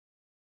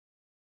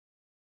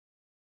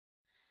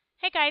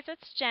Hey guys,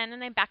 it's Jen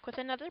and I'm back with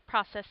another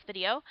process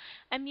video.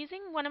 I'm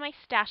using one of my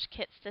stash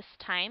kits this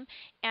time,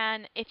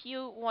 and if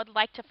you would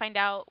like to find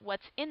out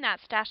what's in that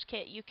stash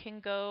kit, you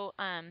can go,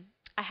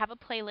 I have a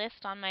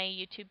playlist on my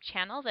YouTube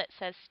channel that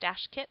says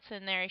stash kits,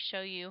 and there I show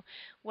you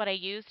what I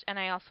used, and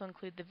I also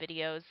include the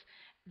videos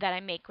that I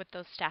make with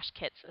those stash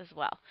kits as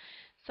well.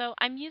 So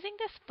I'm using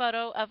this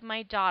photo of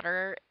my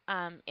daughter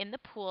in the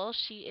pool.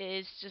 She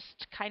is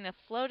just kind of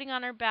floating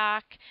on her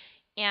back,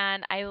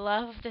 and I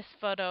love this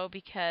photo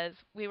because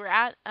we were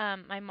at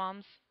my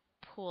mom's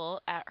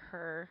pool at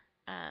her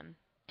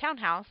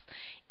townhouse,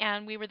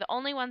 and we were the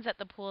only ones at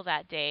the pool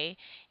that day,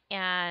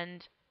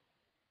 and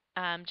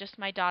just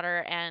my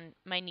daughter and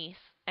my niece.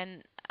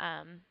 And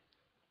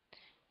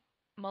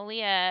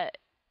Malia,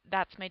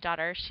 that's my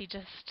daughter, she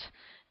just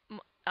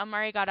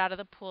Amari got out of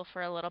the pool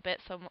for a little bit,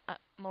 so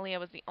Malia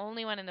was the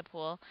only one in the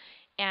pool,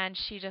 and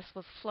she just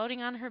was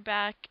floating on her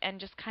back and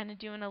just kind of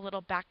doing a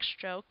little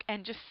backstroke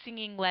and just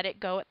singing "Let It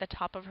Go" at the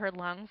top of her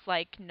lungs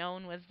like no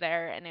one was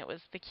there, and it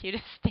was the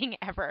cutest thing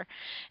ever.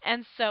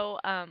 And so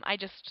I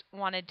just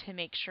wanted to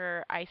make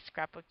sure I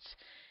scrapbooked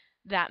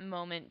that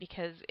moment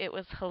because it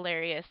was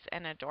hilarious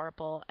and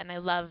adorable, and I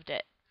loved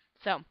it.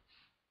 So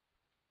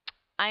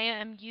I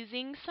am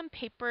using some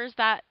papers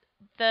that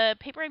the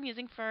paper I'm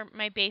using for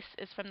my base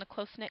is from the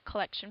Close Knit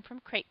collection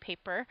from Crate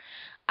Paper.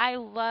 I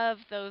love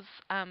those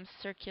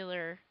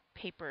circular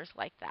papers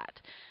like that.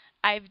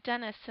 I've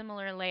done a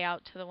similar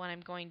layout to the one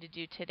I'm going to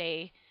do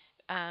today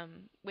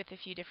with a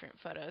few different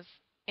photos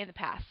in the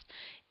past.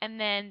 And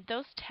then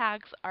those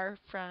tags are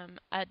from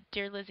a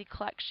Dear Lizzie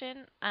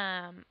collection.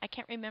 I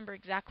can't remember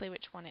exactly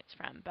which one it's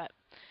from, but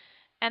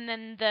and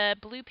then the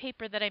blue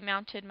paper that I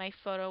mounted my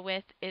photo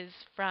with is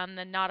from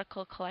the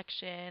Nautical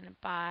collection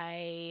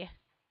by,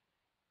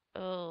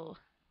 oh,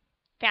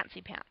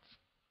 Fancy Pants.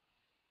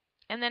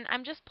 And then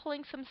I'm just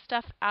pulling some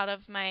stuff out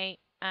of my,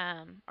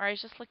 or I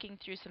was just looking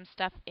through some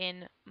stuff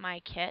in my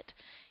kit.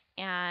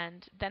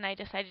 And then I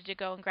decided to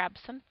go and grab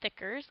some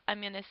thickers.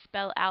 I'm going to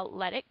spell out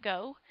 "Let It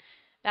Go."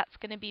 That's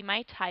going to be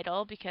my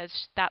title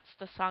because that's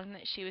the song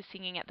that she was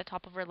singing at the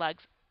top of her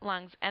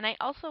lungs. And I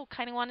also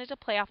kind of wanted to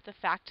play off the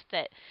fact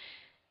that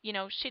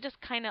she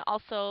just kind of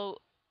also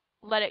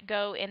let it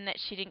go in that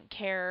she didn't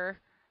care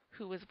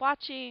who was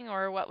watching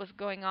or what was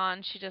going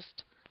on. She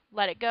just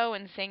let it go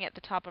and sang at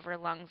the top of her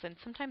lungs. And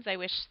sometimes I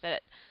wish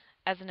that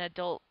as an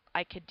adult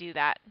I could do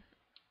that.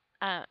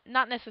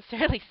 Not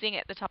necessarily sing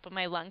at the top of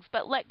my lungs,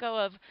 but let go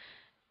of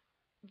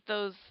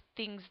those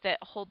things that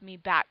hold me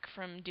back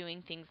from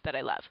doing things that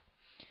I love.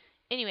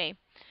 Anyway,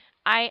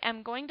 I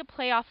am going to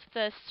play off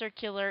the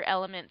circular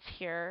elements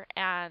here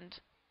and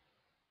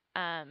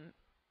um,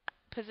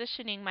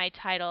 positioning my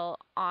title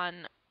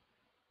on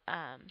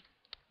um,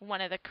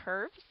 one of the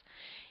curves,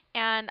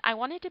 and I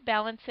wanted to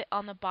balance it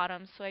on the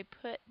bottom, so I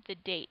put the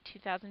date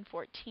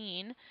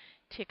 2014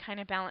 to kind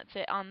of balance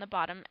it on the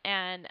bottom,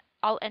 and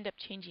I'll end up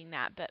changing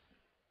that, but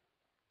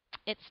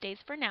it stays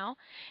for now.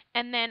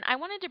 And then I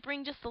wanted to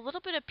bring just a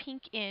little bit of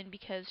pink in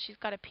because she's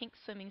got a pink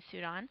swimming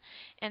suit on,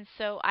 and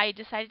so I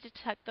decided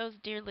to tuck those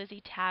Dear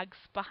Lizzie tags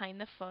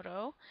behind the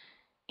photo,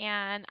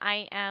 and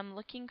I am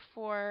looking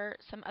for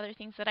some other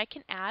things that I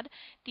can add.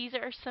 These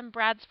are some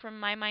brads from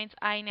my Mind's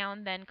Eye Now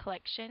and Then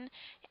collection,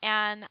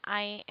 and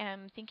I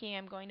am thinking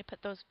I'm going to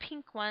put those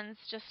pink ones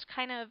just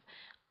kind of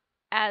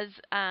as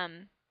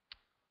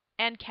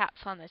end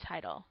caps on the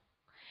title.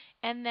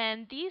 And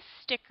then these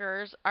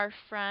stickers are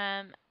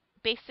from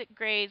Basic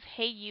Gray's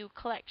Hey You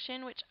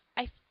collection, which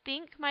I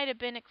think might have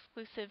been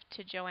exclusive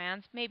to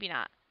Joann's, maybe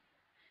not.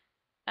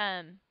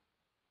 Um,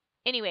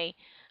 anyway,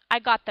 I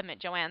got them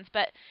at Joann's,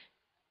 but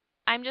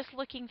I'm just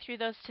looking through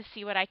those to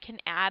see what I can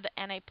add,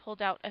 and I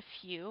pulled out a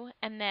few.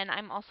 And then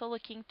I'm also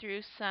looking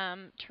through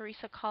some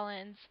Teresa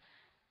Collins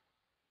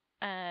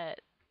uh,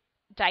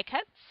 die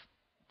cuts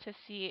to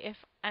see if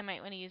I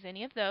might want to use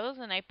any of those,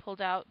 and I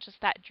pulled out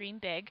just that Dream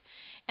Big.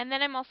 And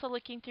then I'm also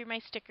looking through my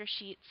sticker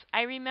sheets.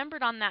 I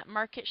remembered on that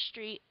Market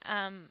Street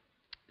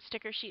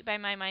sticker sheet by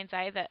My Mind's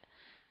Eye that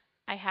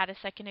I had a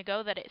second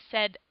ago that it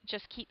said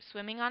just keep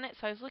swimming on it,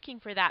 so I was looking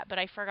for that, but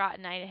I forgot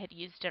and I had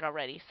used it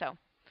already, so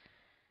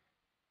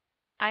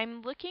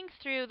I'm looking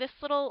through this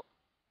little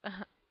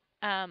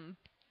um,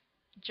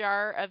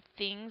 jar of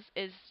things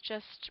is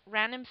just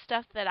random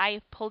stuff that I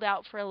pulled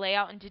out for a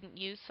layout and didn't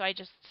use, so I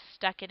just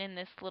stuck it in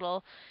this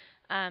little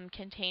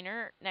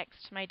container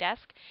next to my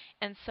desk.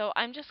 And so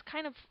I'm just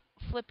kind of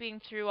flipping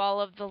through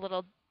all of the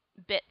little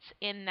bits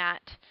in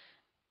that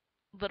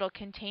little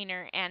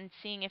container and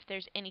seeing if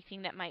there's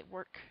anything that might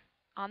work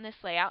on this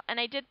layout. And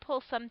I did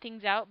pull some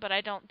things out, but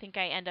I don't think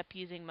I end up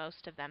using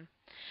most of them.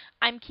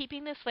 I'm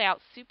keeping this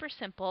layout super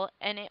simple,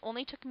 and it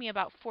only took me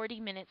about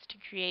 40 minutes to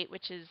create,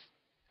 which is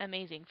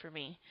amazing for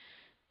me.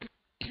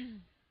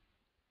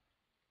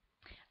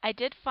 I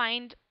did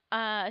find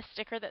a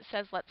sticker that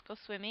says "Let's Go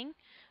Swimming,"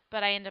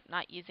 but I ended up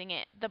not using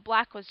it. The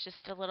black was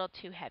just a little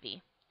too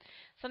heavy.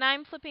 So now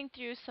I'm flipping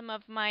through some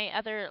of my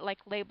other like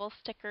label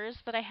stickers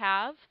that I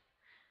have.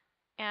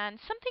 And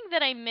something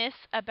that I miss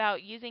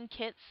about using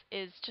kits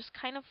is just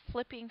kind of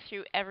flipping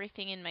through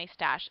everything in my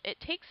stash. It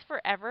takes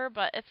forever,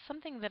 but it's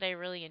something that I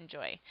really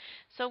enjoy.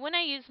 So when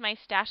I use my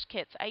stash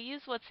kits, I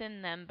use what's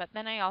in them, but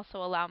then I also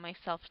allow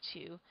myself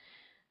to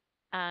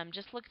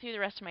just look through the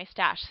rest of my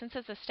stash. Since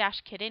it's a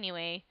stash kit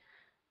anyway,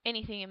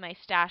 anything in my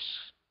stash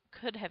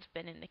could have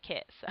been in the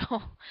kit,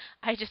 so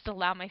I just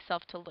allow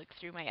myself to look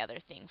through my other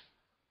things.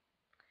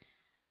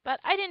 But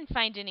I didn't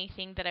find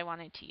anything that I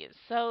wanted to use.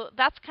 So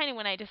that's kind of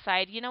when I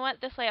decide, you know what,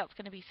 this layout's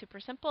going to be super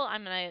simple.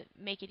 I'm going to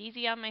make it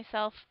easy on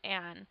myself,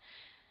 and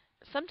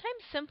sometimes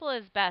simple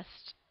is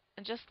best.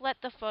 And just let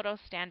the photo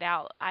stand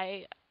out.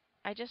 I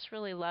just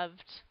really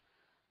loved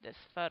this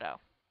photo.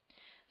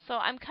 So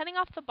I'm cutting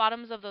off the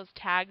bottoms of those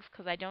tags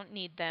because I don't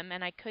need them,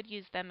 and I could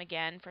use them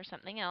again for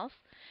something else.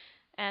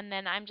 And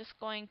then I'm just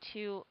going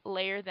to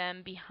layer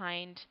them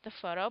behind the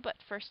photo, but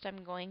first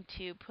I'm going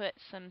to put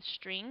some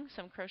string,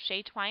 some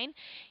crochet twine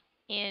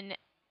in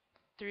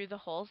through the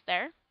holes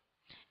there.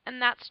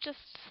 And that's just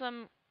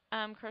some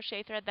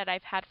crochet thread that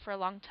I've had for a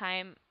long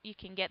time. You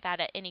can get that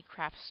at any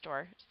craft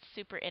store. It's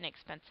super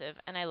inexpensive,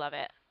 and I love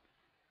it.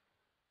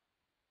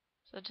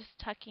 So just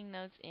tucking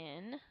those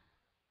in.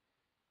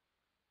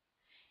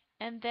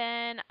 And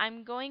then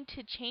I'm going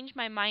to change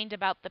my mind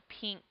about the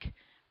pink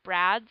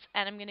brads,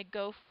 and I'm going to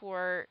go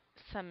for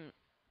some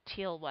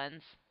teal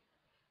ones.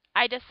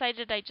 I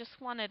decided I just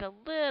wanted a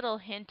little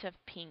hint of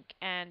pink,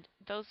 and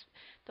those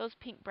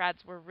pink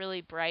brads were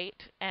really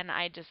bright, and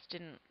I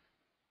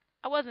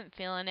wasn't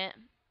feeling it.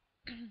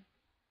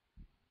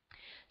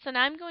 So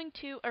now I'm going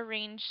to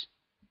arrange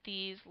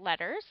these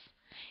letters,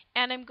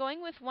 and I'm going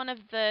with one of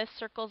the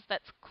circles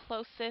that's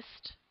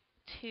closest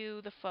to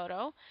the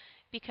photo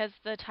because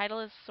the title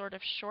is sort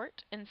of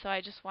short, and so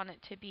I just want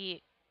it to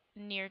be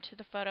near to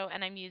the photo,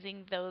 and I'm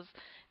using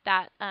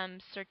that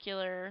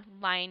circular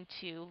line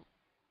to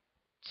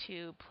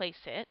place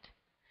it.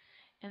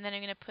 And then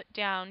I'm going to put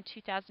down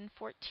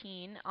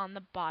 2014 on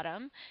the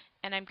bottom,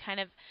 and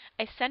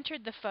I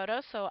centered the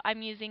photo, so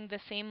I'm using the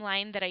same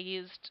line that I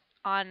used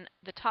on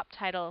the top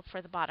title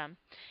for the bottom.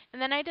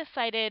 And then I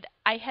decided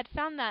I had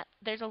found that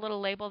there's a little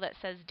label that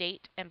says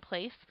date and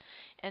place,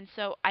 and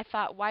so I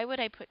thought, why would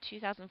I put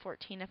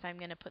 2014 if I'm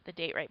going to put the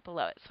date right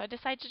below it? So I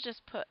decided to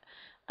just put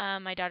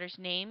my daughter's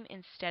name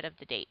instead of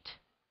the date.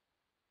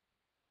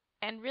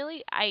 And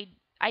really, I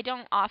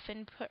don't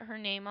often put her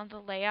name on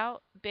the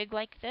layout big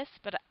like this,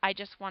 but I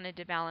just wanted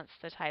to balance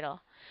the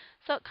title.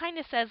 So it kind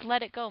of says,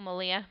 "Let it go,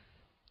 Malia,"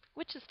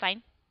 which is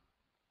fine.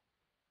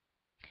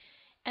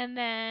 And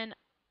then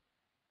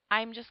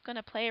I'm just going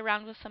to play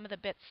around with some of the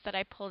bits that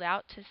I pulled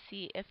out to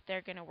see if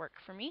they're going to work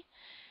for me.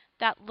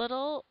 That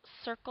little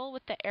circle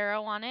with the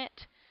arrow on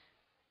it,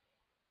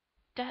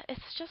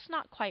 it's just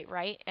not quite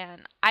right,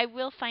 and I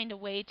will find a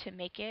way to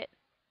make it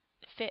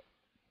fit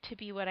to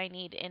be what I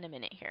need in a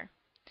minute here.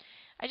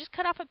 I just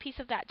cut off a piece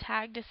of that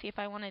tag to see if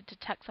I wanted to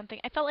tuck something.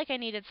 I felt like I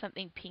needed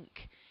something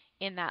pink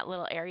in that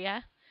little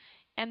area,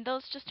 and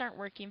those just aren't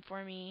working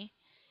for me.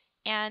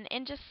 And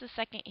in just a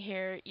second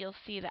here, you'll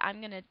see that I'm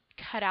going to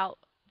cut out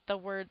the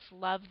words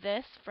 "love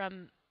this"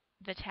 from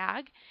the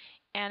tag,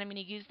 and I'm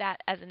going to use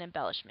that as an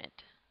embellishment.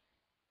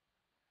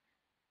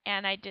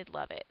 And I did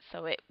love it,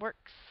 so it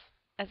works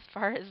as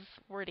far as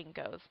wording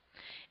goes.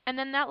 And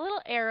then that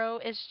little arrow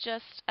is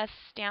just a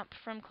stamp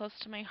from Close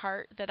to My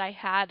Heart that I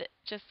had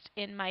just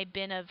in my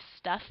bin of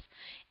stuff.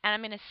 And I'm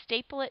going to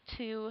staple it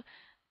to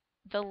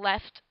the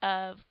left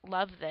of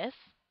Love This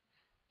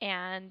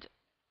and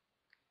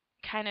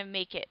kind of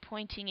make it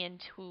pointing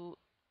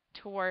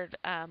toward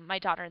my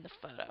daughter in the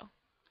photo.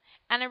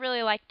 And I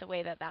really like the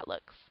way that that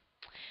looks.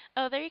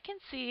 Oh, there you can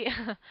see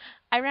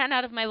I ran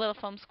out of my little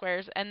foam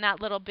squares, and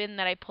that little bin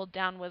that I pulled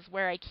down was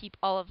where I keep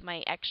all of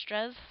my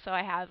extras. So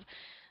I have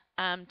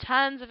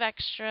tons of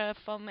extra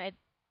foam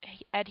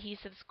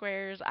adhesive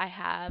squares. I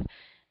have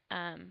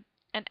an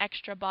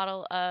extra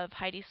bottle of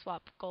Heidi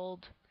Swapp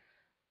Gold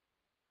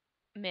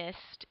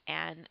Mist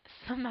and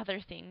some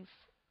other things,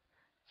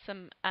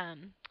 some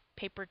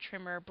paper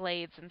trimmer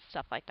blades and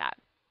stuff like that.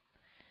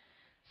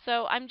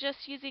 So I'm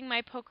just using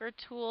my poker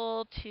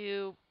tool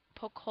to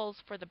poke holes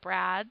for the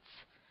brads.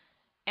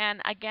 And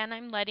again,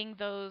 I'm letting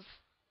those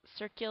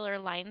circular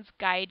lines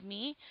guide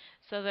me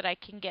so that I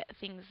can get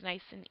things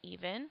nice and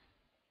even.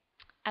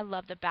 I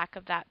love the back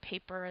of that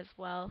paper as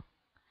well.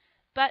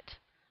 But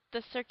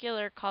the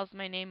circular calls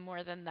my name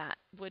more than that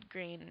wood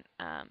grain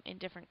in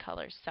different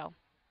colors. So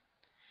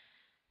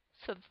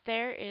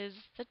there is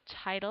the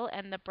title,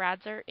 and the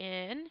brads are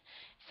in.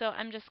 So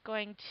I'm just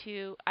going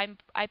to,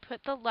 I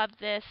put the Love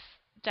This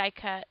die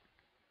cut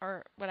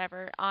or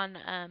whatever on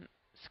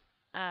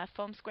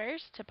foam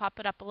squares to pop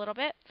it up a little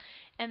bit.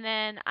 And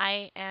then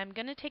I am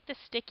going to take the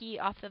sticky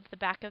off of the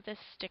back of this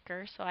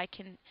sticker so I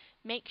can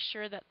make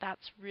sure that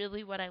that's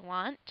really what I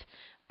want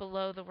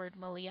below the word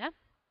Malia.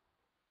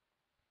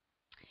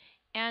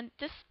 And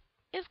this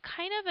is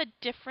kind of a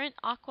different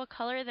aqua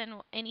color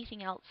than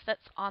anything else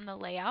that's on the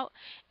layout.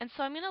 And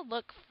so I'm going to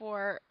look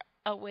for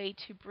a way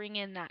to bring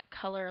in that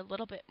color a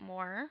little bit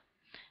more.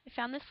 I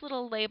found this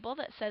little label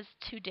that says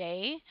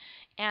today,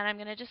 and I'm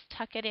going to just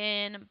tuck it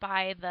in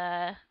by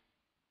the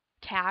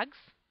tags.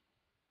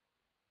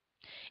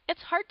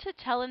 It's hard to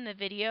tell in the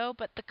video,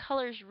 but the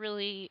colors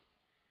really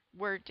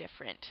were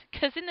different,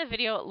 because in the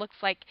video it looks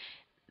like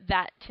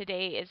that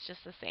today is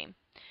just the same.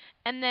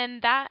 And then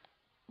that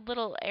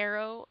little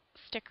arrow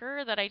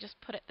sticker that I just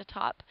put at the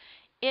top,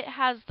 it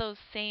has that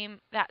same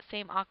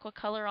aqua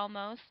color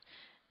almost.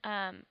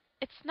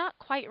 It's not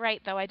quite right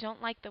though. I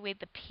don't like the way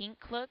the pink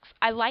looks.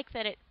 I like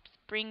that it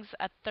brings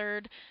a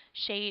third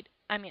shade,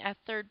 a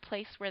third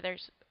place where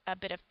there's a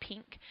bit of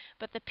pink,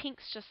 but the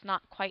pink's just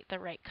not quite the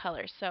right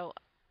color. So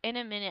in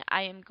a minute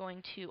I am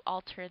going to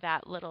alter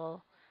that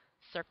little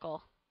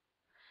circle.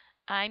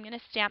 I'm going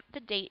to stamp the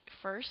date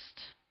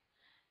first,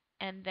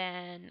 and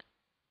then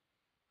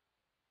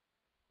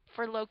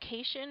for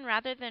location,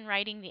 rather than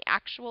writing the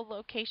actual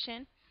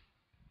location,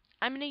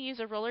 I'm going to use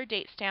a roller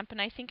date stamp,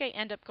 and I think I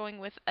end up going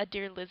with a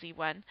Dear Lizzie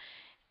one.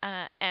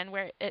 And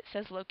where it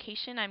says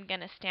location, I'm going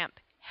to stamp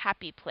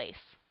Happy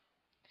Place.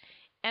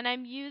 And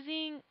I'm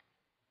using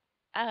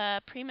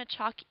Prima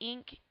Chalk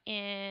ink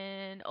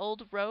in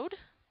Old Road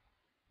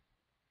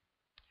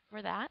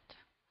for that.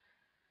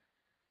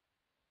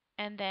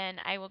 And then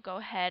I will go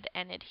ahead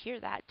and adhere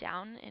that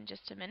down in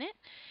just a minute.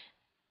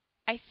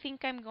 I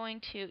think I'm going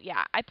to,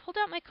 I pulled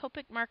out my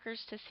Copic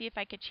markers to see if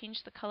I could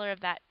change the color of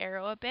that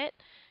arrow a bit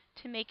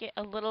to make it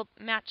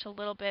match a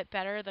little bit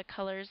better the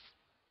colors.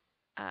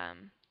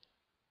 And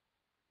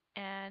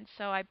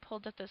so I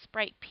pulled up this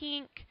bright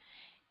pink,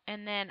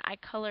 and then I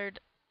colored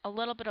a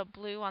little bit of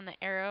blue on the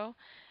arrow,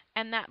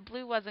 and that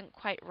blue wasn't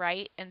quite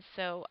right, and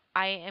so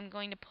I am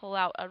going to pull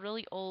out a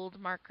really old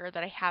marker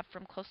that I have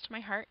from Close to My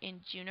Heart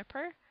in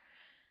Juniper.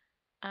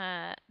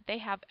 They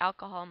have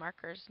alcohol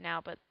markers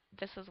now, but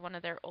this is one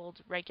of their old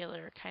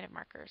regular kind of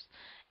markers.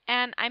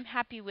 And I'm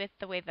happy with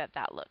the way that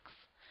that looks.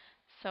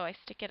 So I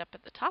stick it up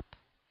at the top,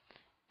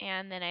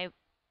 and then I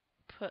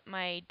put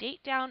my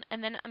date down,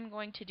 and then I'm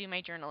going to do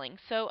my journaling.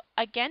 So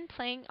again,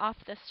 playing off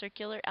the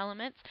circular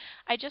elements,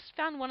 I just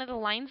found one of the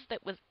lines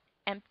that was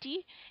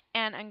empty,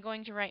 and I'm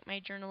going to write my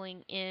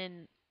journaling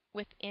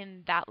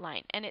within that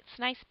line. And it's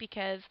nice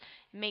because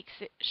it makes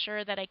it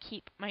sure that I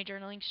keep my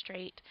journaling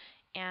straight,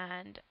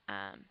 and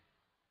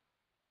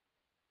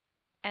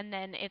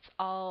then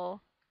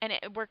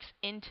it works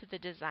into the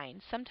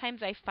design.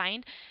 Sometimes I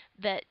find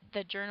that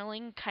the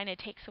journaling kind of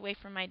takes away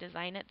from my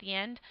design at the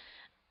end,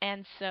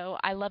 and so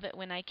I love it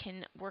when I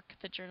can work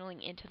the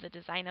journaling into the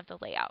design of the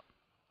layout.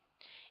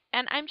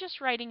 And I'm just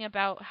writing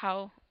about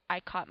how I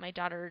caught my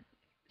daughter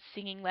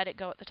singing Let It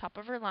Go at the top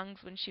of her lungs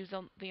when she was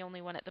the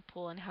only one at the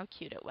pool, and how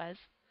cute it was.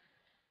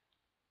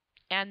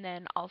 And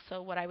then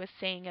also what I was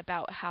saying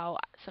about how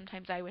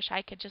sometimes I wish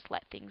I could just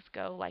let things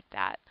go like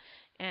that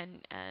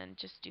and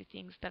just do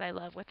things that I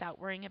love without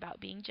worrying about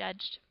being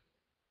judged.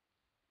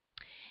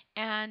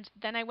 And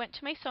then I went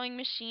to my sewing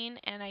machine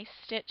and I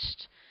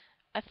stitched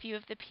a few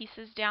of the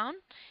pieces down,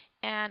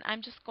 and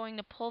I'm just going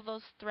to pull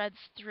those threads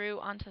through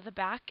onto the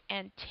back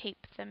and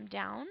tape them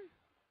down.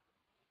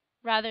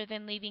 Rather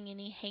than leaving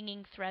any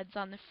hanging threads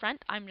on the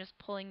front, I'm just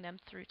pulling them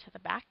through to the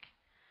back.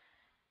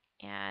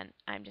 And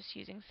I'm just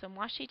using some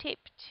washi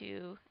tape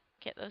to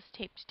get those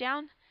taped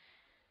down.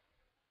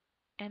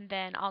 And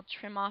then I'll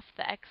trim off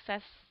the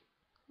excess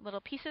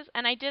little pieces.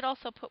 And I did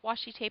also put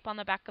washi tape on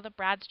the back of the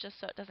brads just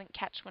so it doesn't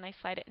catch when I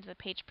slide it into the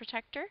page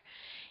protector.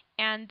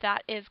 And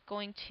that is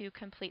going to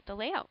complete the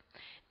layout.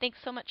 Thanks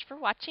so much for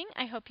watching.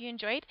 I hope you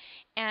enjoyed,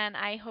 and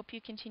I hope you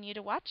continue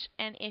to watch.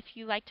 And if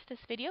you liked this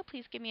video,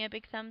 please give me a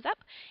big thumbs up,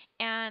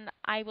 and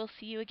I will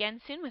see you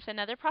again soon with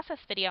another process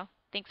video.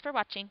 Thanks for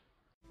watching.